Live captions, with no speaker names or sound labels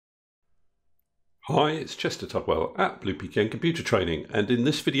Hi, it's Chester Tudwell at Blue PKN Computer Training, and in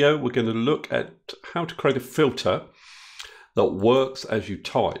this video we're going to look at how to create a filter that works as you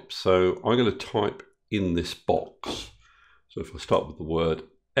type. So I'm going to type in this box. So if I start with the word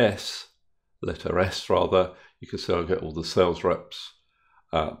S, letter S rather, you can see I'll get all the sales reps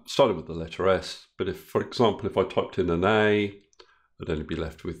started with the letter S. But if, for example, if I typed in an A, I'd only be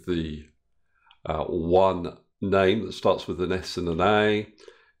left with the one name that starts with an S and an A.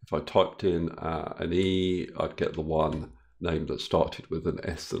 If I typed in an E, I'd get the one name that started with an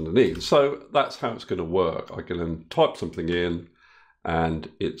S and an E. So that's how it's going to work. I can then type something in and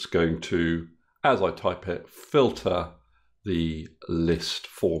it's going to, as I type it, filter the list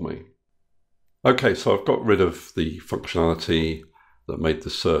for me. Okay, so I've got rid of the functionality that made the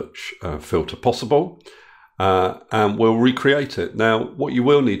search filter possible. And we'll recreate it. Now, what you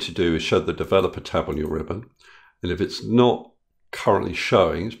will need to do is show the developer tab on your ribbon. And if it's not currently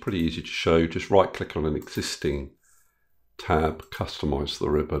showing, it's pretty easy to show. Just right click on an existing tab, customize the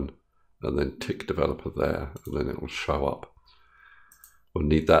ribbon, and then tick developer there, and then it will show up. We'll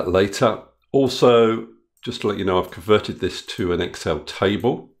need that later. Also, just to let you know, I've converted this to an Excel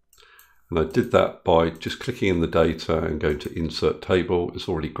table, and I did that by just clicking in the data and going to insert table. It's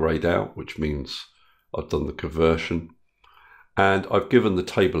already grayed out, which means I've done the conversion. And I've given the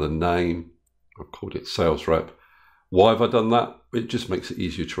table a name. I've called it sales rep. Why have I done that? It just makes it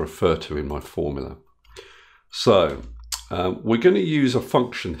easier to refer to in my formula. So we're going to use a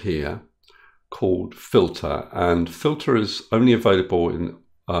function here called filter, and filter is only available in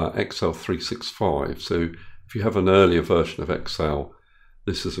Excel 365. So if you have an earlier version of Excel,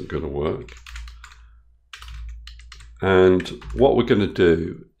 this isn't going to work. And what we're going to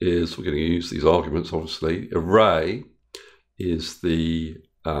do is we're going to use these arguments, obviously. Array is the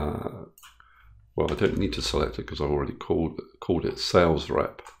well, I don't need to select it because I've already called it sales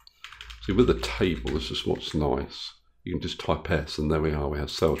rep. See, with the table, this is what's nice. You can just type S, and there we are. We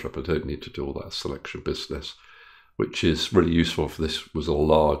have sales rep. I don't need to do all that selection business, which is really useful if this was a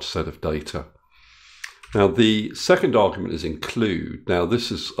large set of data. Now, the second argument is include. Now,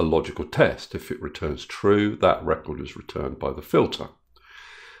 this is a logical test. If it returns true, that record is returned by the filter.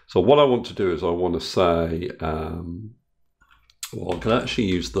 So what I want to do is I want to say, well, I can actually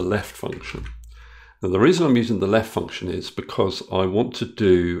use the left function. Now, the reason I'm using the left function is because I want to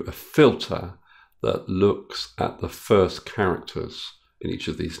do a filter that looks at the first characters in each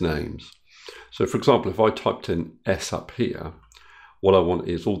of these names. So, for example, if I typed in S up here, what I want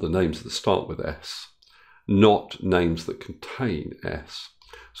is all the names that start with S, not names that contain S.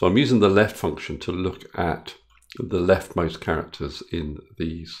 So I'm using the left function to look at the leftmost characters in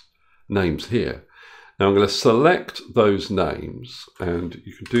these names here. Now I'm going to select those names, and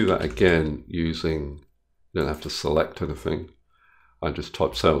you can do that again using, you don't have to select anything. I just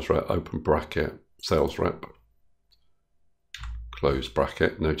type sales rep, open bracket, sales rep, close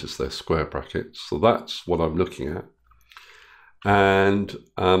bracket. Notice they're square brackets. So that's what I'm looking at. And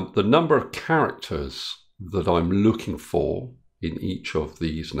the number of characters that I'm looking for in each of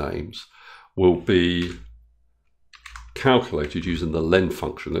these names will be calculated using the len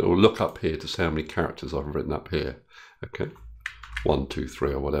function. It will look up here to see how many characters I've written up here. Okay, 1, 2,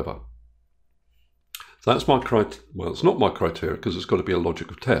 3, or whatever. So that's my criteria. Well, it's not my criteria because it's got to be a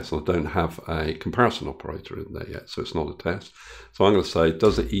logical test. I don't have a comparison operator in there yet, so it's not a test. So I'm going to say,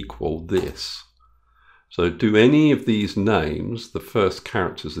 does it equal this? So do any of these names, the first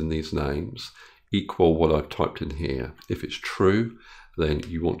characters in these names, equal what I've typed in here? If it's true, then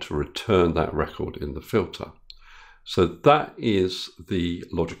you want to return that record in the filter. So that is the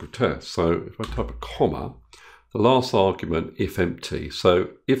logical test. So if I type a comma, the last argument, if empty. So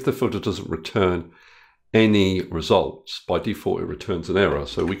if the filter doesn't return any results, by default it returns an error.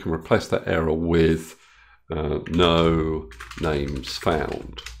 So we can replace that error with no names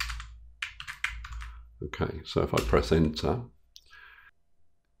found. Okay, so if I press enter,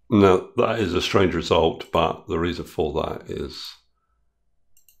 now that is a strange result, but the reason for that is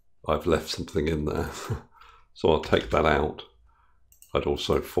I've left something in there. So I'll take that out. I'd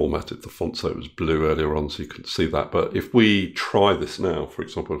also formatted the font so it was blue earlier on so you couldn't see that. But if we try this now, for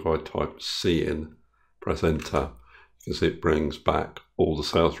example, if I type C in, press enter, you can see it brings back all the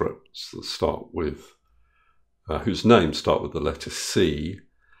sales reps that start with, whose names start with the letter C.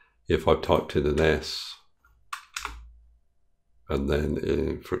 If I typed in an S, and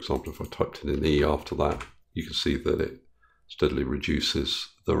then, for example, if I typed in an E after that, you can see that it steadily reduces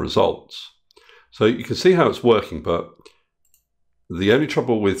the results. So you can see how it's working, but the only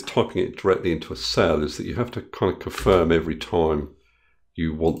trouble with typing it directly into a cell is that you have to kind of confirm every time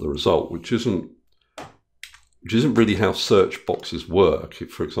you want the result, which isn't which isn't really how search boxes work.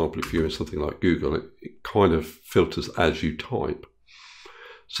 If, for example, if you're in something like Google, it kind of filters as you type.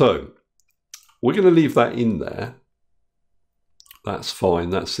 So we're going to leave that in there. That's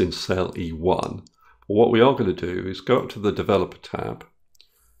fine. That's in cell E1. But what we are going to do is go up to the Developer tab,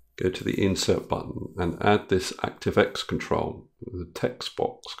 go to the Insert button, and add this ActiveX control, the text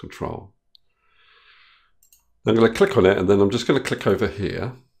box control. I'm going to click on it, and then I'm just going to click over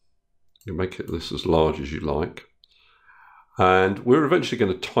here. You make it this as large as you like. And we're eventually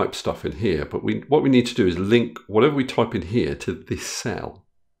going to type stuff in here, but what we need to do is link whatever we type in here to this cell.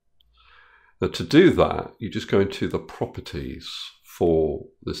 Now to do that, you just go into the properties for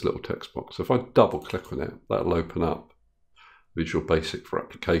this little text box. So if I double click on it, that'll open up Visual Basic for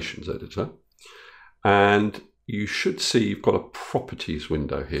Applications Editor. And you should see you've got a properties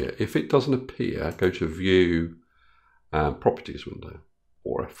window here. If it doesn't appear, go to View and Properties window,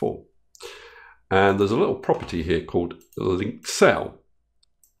 or F4. And there's a little property here called linked cell,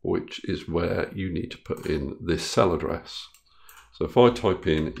 which is where you need to put in this cell address. So if I type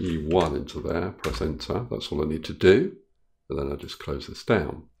in E1 into there, press enter, that's all I need to do. And then I just close this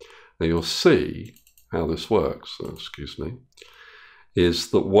down. Now you'll see how this works, excuse me,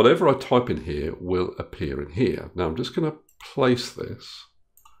 is that whatever I type in here will appear in here. Now I'm just going to place this.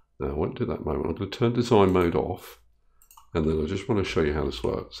 Now I won't do that moment. I'm going to turn design mode off. And then I just want to show you how this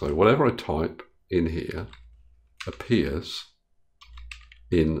works. So whatever I type in here appears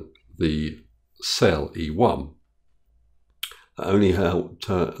in the cell E1.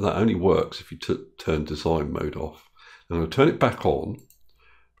 That only works if you turn design mode off. I'm going to turn it back on,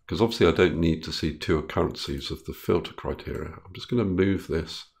 because obviously I don't need to see two occurrences of the filter criteria. I'm just going to move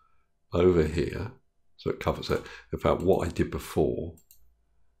this over here so it covers it. In fact, what I did before,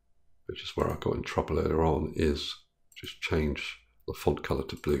 which is where I got in trouble earlier on, is just change the font color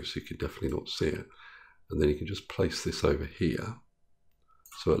to blue so you can definitely not see it. And then you can just place this over here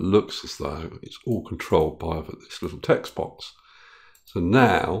so it looks as though it's all controlled by this little text box. So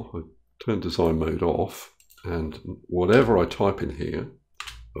now I turn design mode off, and whatever I type in here,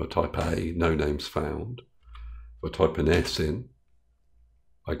 if I type A, no names found. If I type an S in,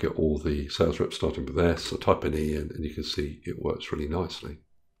 I get all the sales reps starting with S. I type an E in, and you can see it works really nicely.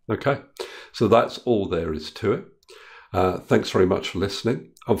 Okay, so that's all there is to it. Thanks very much for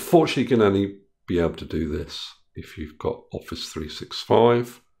listening. Unfortunately, you can only be able to do this if you've got Office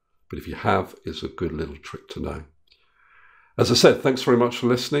 365, but if you have, it's a good little trick to know. As I said, thanks very much for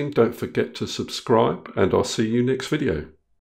listening. Don't forget to subscribe, and I'll see you next video.